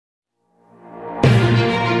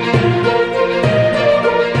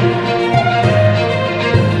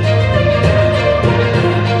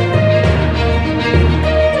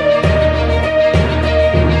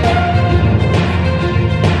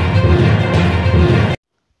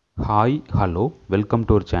Hi hello welcome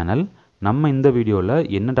to our channel. நம்ம இந்த வீடியோவில்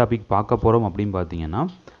என்ன டாபிக் பார்க்க போகிறோம் அப்படின்னு பார்த்தீங்கன்னா,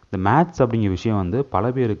 இந்த மேத்ஸ் அப்படிங்கிற விஷயம் வந்து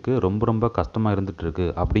பல பேருக்கு ரொம்ப கஷ்டமாக இருந்துகிட்ருக்கு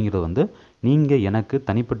அப்படிங்கிறது நீங்கள் எனக்கு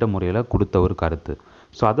தனிப்பட்ட முறையில் கொடுத்த ஒரு கருத்து.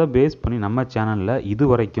 ஸோ அதை பேஸ் பண்ணி நம்ம சேனலில் இது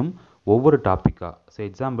வரைக்கும் ஒவ்வொரு டாப்பிக்காக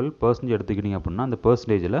எக்ஸாம்பிள் பர்சன்டேஜ் எடுத்துக்கிட்டிங்க அப்படின்னா அந்த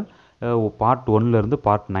பர்சன்டேஜில் பார்ட் 1லேருந்து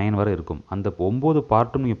பார்ட் 9 வரை இருக்கும். அந்த 9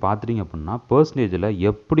 பார்ட்டும் நீங்கள் பார்த்துட்டீங்க அப்படின்னா பர்சன்டேஜில்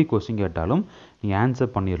எப்படி கொஸ்டின் கேட்டாலும் நீங்கள்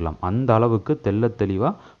ஆன்சர் பண்ணிடலாம். அந்த அளவுக்கு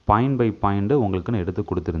தெளிவாக பாயிண்ட் பை பாயிண்ட் உங்களுக்கு நான் எடுத்து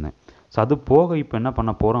கொடுத்துருந்தேன். ஸோ அது போக இப்போ என்ன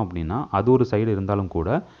பண்ண போகிறோம் அப்படின்னா, அது ஒரு சைடு இருந்தாலும் கூட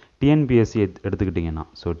டிஎன்பிஎஸ்சி எடுத்துக்கிட்டிங்கன்னா,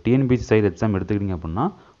 ஸோ டிஎன்பிஎஸ்சி சைடு எக்ஸாம் எடுத்துக்கிட்டிங்க அப்படின்னா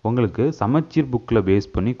உங்களுக்கு சமச்சீர் புக்கில்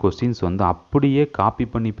பேஸ் பண்ணி கொஸ்டின்ஸ் அப்படியே காப்பி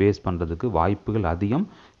பண்ணி பேஸ்ட் பண்ணுறதுக்கு வாய்ப்புகள் அதிகம்.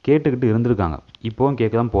 கேட்டுக்கிட்டு இருந்திருக்காங்க, இப்போவும்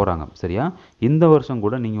கேட்க தான் போகிறாங்க. சரியா, இந்த வருஷம்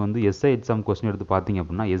கூட நீங்கள் எஸ்ஐ எக்ஸாம் கொஸ்டின் எடுத்து பார்த்தீங்க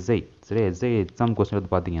அப்படின்னா எஸ்ஐ எக்ஸாம் கொஸ்டின்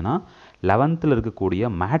எடுத்து பார்த்தீங்கன்னா 11th இருக்கக்கூடிய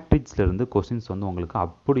மேட்ரிக்ஸ்லேருந்து கொஸ்டின்ஸ் உங்களுக்கு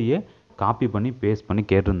அப்படியே காப்பி பண்ணி பேஸ்ட் பண்ணி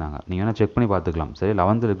கேட்டிருந்தாங்க. நீங்கள் வேணால் செக் பண்ணி பார்த்துக்கலாம். சரி,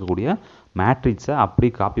 11th இருக்கக்கூடிய மேட்ரிக்ஸை அப்படி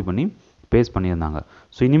காப்பி பண்ணி பேஸ்ட் பண்ணியிருந்தாங்க.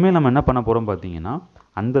 ஸோ இனிமேல் நம்ம என்ன பண்ண போகிறோம் பார்த்தீங்கன்னா,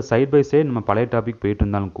 அந்த சைட் பை சைடு நம்ம பழைய டாபிக் போயிட்டு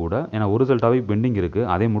இருந்தாலும் கூட, ஏன்னா ஒரு சில டாபிக் பெண்டிங் இருக்குது,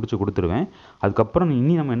 அதே முடிச்சு கொடுத்துருவேன். அதுக்கப்புறம்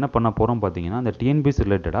நம்ம என்ன பண்ண போகிறோம் பார்த்தீங்கன்னா, அந்த டிஎன்பிஎஸ்சி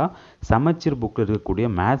ரிலேட்டடாக சமச்சீர் புக்கில் இருக்கக்கூடிய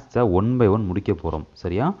மேத்ஸை 1 by 1 முடிக்க போகிறோம்.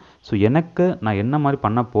 சரியா, ஸோ நான் என்ன மாதிரி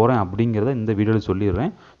பண்ண போகிறேன் அப்படிங்கிறத இந்த வீடியோவில்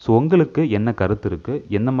சொல்லிடுறேன். ஸோ உங்களுக்கு என்ன கருத்து இருக்குது,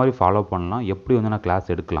 எந்த மாதிரி ஃபாலோ பண்ணலாம், எப்படி நான்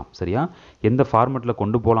கிளாஸ் எடுக்கலாம், சரியா, எந்த ஃபார்மெட்டில்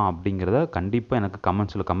கொண்டு போகலாம் அப்படிங்கிறத கண்டிப்பாக எனக்கு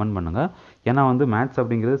கமெண்ட்ஸில் கமெண்ட் பண்ணுங்கள். ஏன்னா மேத்ஸ்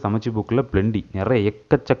அப்படிங்கிறது சமச்சீர் புக்கில் பிளெண்டி நிறைய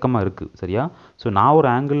எக்கச்சக்கமாக இருக்குது. சரியா, ஸோ நான் ஒரு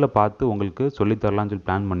ஆங்கிளில் பார்த்து உங்களுக்கு சொல்லித்தரலான்னு சொல்லி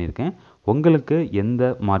பிளான் பண்ணியிருக்கேன். உங்களுக்கு எந்த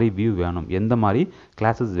மாதிரி வியூ வேணும், எந்த மாதிரி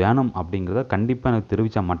கிளாஸஸ் வேணும் அப்படிங்கிறத கண்டிப்பாக எனக்கு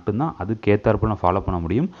தெரிவித்தா மட்டும்தான் அதுக்கேற்றாற்போல் நான் ஃபாலோ பண்ண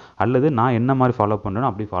முடியும். அல்லது நான் என்ன மாதிரி ஃபாலோ பண்ணுறேனோ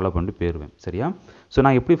அப்படி ஃபாலோ பண்ணிட்டு போயிடுவேன். சரியா, ஸோ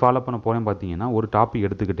நான் எப்படி ஃபாலோ பண்ண போகிறேன் பார்த்தீங்கன்னா, ஒரு டாபிக்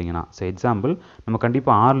எடுத்துக்கிட்டிங்கன்னா எக்ஸாம்பிள் நம்ம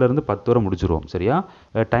கண்டிப்பாக 6லேருந்து 10 வரை முடிச்சிருவோம். சரியா,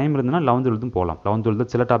 டைம் இருந்ததுன்னா 11th போகலாம்.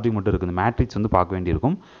 11th சில டாபிக் மட்டும் இருக்குது, மேட்ரிக்ஸ் பார்க்க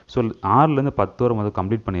வேண்டியிருக்கும். ஸோ 6லேருந்து 10 வரை முதல்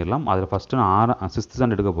கம்ப்ளீட் பண்ணிடலாம். அதில் ஃபஸ்ட்டு நான் 6th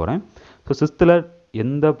ஸ்டாண்டர்ட் எடுக்க போகிறேன். ஸோ 6th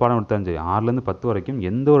எந்த பாடம் எடுத்தாலும் சரி, 6லேருந்து 10 வரைக்கும்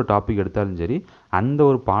எந்த ஒரு டாபிக் எடுத்தாலும் சரி, அந்த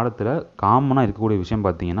ஒரு பாடத்தில் காமனாக இருக்கக்கூடிய விஷயம்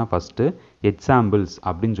பார்த்தீங்கன்னா ஃபஸ்ட்டு எக்ஸாம்பிள்ஸ்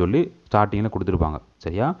அப்படின்னு சொல்லி ஸ்டார்டிங்கில் கொடுத்துருப்பாங்க.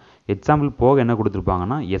 சரியா, எக்ஸாம்பிள் போக என்ன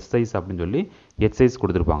கொடுத்துருப்பாங்கன்னா எஸ்ஐஸ் அப்படின்னு சொல்லி எக்ஸைஸ்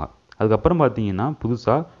கொடுத்துருப்பாங்க. அதுக்கப்புறம் பார்த்தீங்கன்னா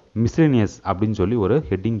புதுசாக மிஸ்செலேனியஸ் அப்படின்னு சொல்லி ஒரு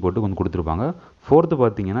ஹெட்டிங் போட்டு கொஞ்சம் கொடுத்துருப்பாங்க. 4th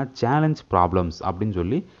பார்த்தீங்கன்னா சேலஞ்ச் ப்ராப்ளம்ஸ் அப்படின்னு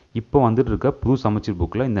சொல்லி இப்போ வந்துட்டு இருக்க புது சமச்சீர்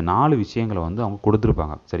புக்கில் இந்த 4 விஷயங்களை அவங்க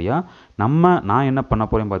கொடுத்துருப்பாங்க. சரியா, நான் என்ன பண்ண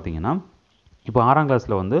போகிறேன் பார்த்தீங்கன்னா, இப்போ 6ஆம்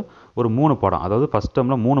கிளாஸில் ஒரு 3 பாடம், அதாவது ஃபஸ்ட்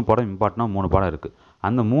டேர்மில் 3 பாடம் இம்பார்ட்டனாக 3 பாடம் இருக்குது.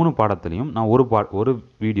 அந்த 3 பாடத்துலையும் நான் ஒரு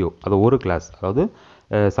வீடியோ, அதாவது ஒரு கிளாஸ், அதாவது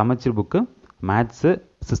சமச்சீர் book maths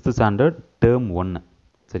 6th standard term 1,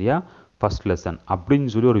 சரியா, ஃபஸ்ட் லெசன்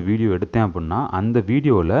அப்படின்னு சொல்லி ஒரு வீடியோ எடுத்தேன் அப்படின்னா அந்த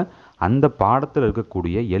வீடியோவில் அந்த பாடத்தில்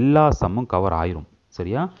இருக்கக்கூடிய எல்லா சம்மும் கவர் ஆயிரும்.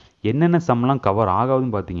 சரியா, என்னென்ன சம்லாம் கவர்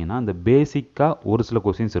ஆகாதுன்னு பார்த்தீங்கன்னா, அந்த பேசிக்காக ஒரு சில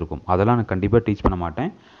கொஸ்டின்ஸ் இருக்கும், அதெல்லாம் நான் கண்டிப்பாக டீச் பண்ண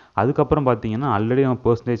மாட்டேன். அதுக்கப்புறம் பார்த்தீங்கன்னா ஆல்ரெடி நம்ம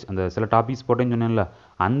பர்சன்டேஜ் அந்த சில டாபிக்ஸ் போட்டேன்னு சொன்னேன்ல,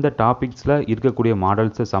 அந்த டாபிக்ஸில் இருக்கக்கூடிய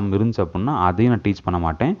மாடல்ஸை சம் இருந்துச்சு அப்படின்னா அதையும் நான் டீச் பண்ண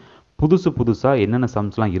மாட்டேன். புதுசாக என்னென்ன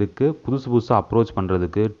சம்ஸ்லாம் இருக்குது, புதுசாக அப்ரோச்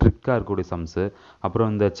பண்ணுறதுக்கு ட்ரிக்காக இருக்கக்கூடிய சம்ஸு, அப்புறம்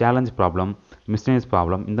இந்த சேலஞ்ச் ப்ராப்ளம், மிஸ்டேனியஸ்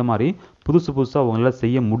ப்ராப்ளம், இந்த மாதிரி புதுசாக அவங்களால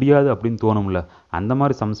செய்ய முடியாது அப்படின்னு தோணும்ல, அந்த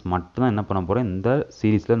மாதிரி சம்ஸ் மட்டும்தான் என்ன பண்ண போகிறேன் இந்த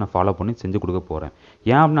சீரீஸில் நான் ஃபாலோ பண்ணி செஞ்சு கொடுக்க போகிறேன்.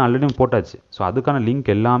 ஏன் அப்படின்னு ஆல்ரெடி போட்டாச்சு. ஸோ அதுக்கான லிங்க்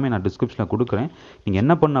எல்லாமே நான் டிஸ்கிரிப்ஷனில் கொடுக்குறேன். நீங்கள்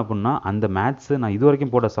என்ன பண்ண அப்படின்னா அந்த மேத்ஸு நான் இது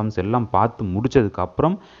வரைக்கும் போட்ட சம்ஸ் எல்லாம் பார்த்து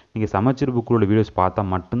முடிச்சதுக்கப்புறம் நீங்கள் சமச்சீர் புக்கோட வீடியோஸ் பார்த்தா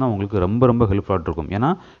மட்டும்தான் உங்களுக்கு ரொம்ப ஹெல்ப்ஃபுல்லாக இருக்கும்.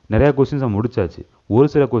 ஏன்னா நிறையா கொஸ்டின்ஸை முடிச்சாச்சு, ஒரு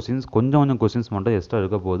சில கொஸ்டின்ஸ் கொஞ்சம் கொஸ்டின்ஸ் மட்டும் எக்ஸ்ட்ரா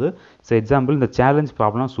இருக்க போகுது. ஸோ எக்ஸாம்பிள் இந்த சேலஞ்ச்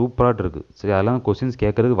ப்ராப்ளம் சூப்பராக இருக்குது. சரி, அதெல்லாம் கொஸ்டின்ஸ்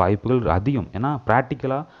கேட்கறதுக்கு வாய்ப்புகள் அதிகம். ஏன்னா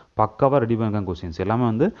ப்ராக்டிக்கலாக பக்காவாக ரெடி பண்ணியிருக்காங்க, கொஸ்டின்ஸ்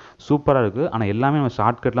எல்லாமே சூப்பராக இருக்குது. ஆனால் எல்லாமே நம்ம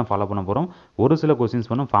ஷார்ட்கட்லாம் ஃபாலோ பண்ண போகிறோம். ஒரு சில கொஸ்டின்ஸ்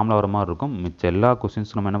ஃபார்முலா வர மாதிரி இருக்கும், மிச்ச எல்லா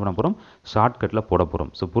கொஸ்டின்ஸும் நம்ம என்ன பண்ண போகிறோம், ஷார்ட்கட்டில் போட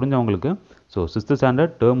போகிறோம். So புரிஞ்சவங்களுக்கு. So 6th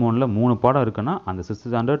standard term 1ல் 3 பாடம் இருக்குன்னா அந்த 6th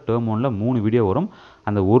ஸ்டாண்டர்ட் டேர்ம் 1ல் 3 வீடியோ வரும்.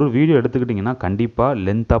 அந்த ஒரு வீடியோ எடுத்துக்கிட்டிங்கன்னா கண்டிப்பாக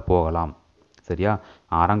லென்த்தாக போகலாம். சரியா,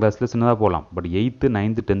 6ஆம் கிளாஸில் சின்னதாக போகலாம், பட் 8th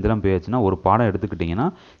 9th 10th போயாச்சுன்னா ஒரு பாடம் எடுத்துக்கிட்டிங்கன்னா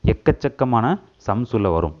எக்கச்சக்கமான சம்ஸ் உள்ள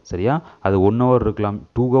வரும். சரியா, அது 1 hour இருக்கலாம்,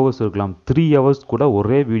 2 hours இருக்கலாம், 3 hours கூட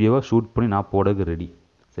ஒரே வீடியோவை ஷூட் பண்ணி நான் போடக்கு ரெடி.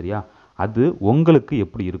 சரியா, அது உங்களுக்கு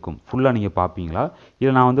எப்படி இருக்கும், ஃபுல்லாக நீங்கள் பார்ப்பீங்களா,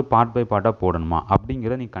 இல்லை நான் பார்ட் பை பார்ட்டாக போடணுமா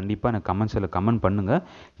அப்படிங்கிறத நீங்கள் கண்டிப்பாக எனக்கு கமெண்ட்ஸில் கமெண்ட் பண்ணுங்கள்.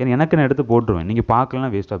 ஏன்னா எனக்கு நான் எடுத்து போட்டுருவேன், நீங்கள் பார்க்கலன்னா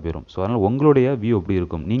வேஸ்ட்டாக போயிடும். ஸோ அதனால் உங்களுடைய வியூ எப்படி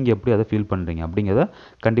இருக்கும், நீங்கள் எப்படி அதை ஃபீல் பண்ணுறீங்க அப்படிங்கிறத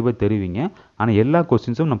கண்டிப்பாக தெரிவிங்க. ஆனால் எல்லா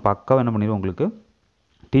கொஸ்டின்ஸும் நான் பக்காவாக என்ன பண்ணிடுவேன் உங்களுக்கு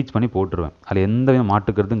டீச் பண்ணி போட்டுருவேன். அதில் எந்த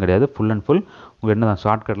மாட்டுக்கிறதும் கிடையாது. ஃபுல் அண்ட் ஃபுல் உங்களுக்கு என்ன தான்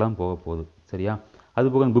ஷார்ட்கட்டில் தான் போக போகுது. சரியா,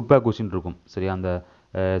 அது போக புக் பேக் கொஸ்டின் இருக்கும். சரியா, அந்த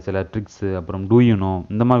சில ட்ரிக்ஸு, அப்புறம் டூ யூ நோ,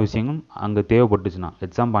 இந்த மாதிரி விஷயங்கள் அங்கே தேவைப்பட்டுச்சுன்னா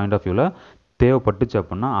எக்ஸாம் பாயிண்ட் ஆஃப் வியூவில் தேவைப்பட்டுச்சு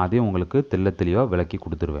அப்படின்னா அதையும் உங்களுக்கு தெளிவாக விளக்கி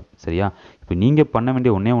கொடுத்துருவேன். சரியா, இப்போ நீங்கள் பண்ண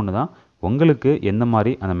வேண்டிய ஒன்றே ஒன்று தான், உங்களுக்கு எந்த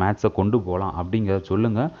மாதிரி அந்த மேத்ஸை கொண்டு போகலாம் அப்படிங்கிறத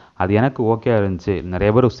சொல்லுங்கள். அது எனக்கு ஓகே இருந்துச்சு,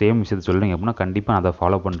 நிறைய பேர் சேம் விஷயத்தை சொல்லுங்க அப்படின்னா கண்டிப்பாக நான் அதை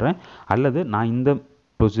ஃபாலோ பண்ணுறேன். அல்லது நான் இந்த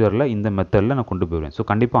ப்ரொசீஜரில் இந்த மெத்தடில் நான் கொண்டு போயிடுவேன். ஸோ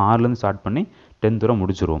கண்டிப்பாக 6லேருந்து ஸ்டார்ட் பண்ணி 10th வரை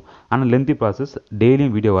முடிச்சிருவோம். ஆனால் லென்த்தி ப்ராசஸ்,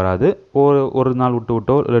 டெய்லியும் வீடியோ வராது. ஒரு நாள்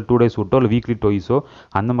விட்டோ இல்லை 2 days விட்டோ இல்லை வீக்லி டொய்ஸோ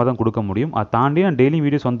அந்த மாதிரி தான் கொடுக்க முடியும். அதை தாண்டி நான் டெய்லியும்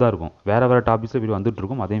வீடியோஸ் வந்தா இருக்கும், வேறு டாபிக்ஸில் வீடியோ வந்துட்டு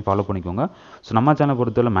இருக்கும், அதையும் ஃபாலோ பண்ணிக்கோங்க. ஸோ நம்ம சேனலை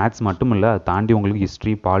பொறுத்தவரை மேத்ஸ் மட்டும் இல்லை, அதை தாண்டி உங்களுக்கு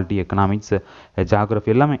ஹிஸ்ட்ரி, பாலிட்டி, எக்கனாமிக்ஸ்,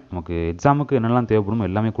 ஜியாகிரஃபி எல்லாமே நமக்கு எக்ஸாமுக்கு என்னெல்லாம் தேவைப்படும்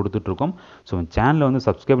எல்லாமே கொடுத்துட்ருக்கோம். ஸோ சேனலை வந்து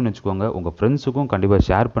சப்ஸ்கிரைப் பண்ணி வச்சுக்கோங்க. உங்கள் ஃப்ரெண்ட்ஸுக்கும் கண்டிப்பாக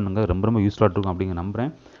ஷேர் பண்ணுங்கள், ரொம்ப ரொம்ப யூஸ்ஃபுல்லாக இருக்கும் அப்படிங்க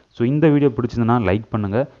நம்புகிறேன். ஸோ இந்த வீடியோ பிடிச்சிருந்தனா லைக்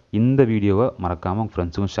பண்ணுங்கள், இந்த வீடியோவை மறக்காமல் உங்கள்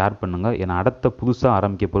ஃப்ரெண்ட்ஸுக்கும் ஷேர் பண்ணுங்கள். ஏன்னா அடுத்த புதுசாக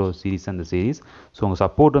ஆரம்பிக்க போகிற ஒரு சீரீஸ் அந்த சீரீஸ். ஸோ உங்கள்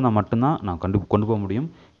சப்போர்ட் இருந்தால் மட்டும்தான் நான் கொண்டு போக முடியும்,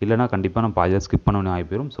 இல்லைனா கண்டிப்பாக நான் பாதியாக ஸ்கிப் பண்ண வேண்டிய ஆகி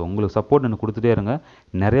போயிடும். ஸோ உங்களுக்கு சப்போர்ட் எனக்கு கொடுத்துட்டே இருங்க.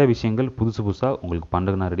 நிறைய விஷயங்கள் புதுசாக உங்களுக்கு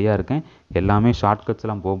பண்ணுறதுக்கு நான் ரெடியாக இருக்கேன். எல்லாமே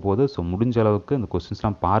ஷார்ட்கட்ஸ்லாம் போகும்போது. ஸோ முடிஞ்ச அளவுக்கு இந்த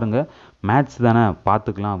கொஸ்டின்ஸ்லாம் பாருங்கள். மேத்ஸ் தானே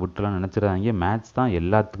பார்த்துக்கலாம் விட்டுலாம் நினச்சிடாதீங்க. மேத்ஸ் தான்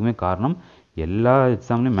எல்லாத்துக்குமே காரணம். எல்லா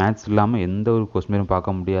எக்ஸாம்லேயும் மேத்ஸ் இல்லாமல் எந்த ஒரு கொஸ்டினும்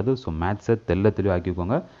பார்க்க முடியாது. ஸோ மேத்ஸை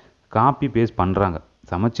தெளிவாக்கிக்கோங்க. காப்பி பேஸ்ட் பண்ணுறாங்க,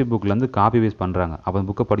 சமச்சீர் புக்லேருந்து காப்பி பேஸ்ட் பண்ணுறாங்க. அப்போ அந்த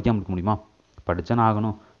புக்கை படிக்காமல் இருக்க முடியுமா? படித்தானே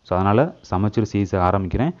ஆகணும். ஸோ அதனால் சமச்சீர் சீரீஸை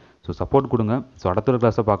ஆரம்பிக்கிறேன். ஸோ சப்போர்ட் கொடுங்க. ஸோ அடுத்த ஒரு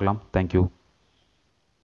கிளாஸை பார்க்கலாம். தேங்க்யூ.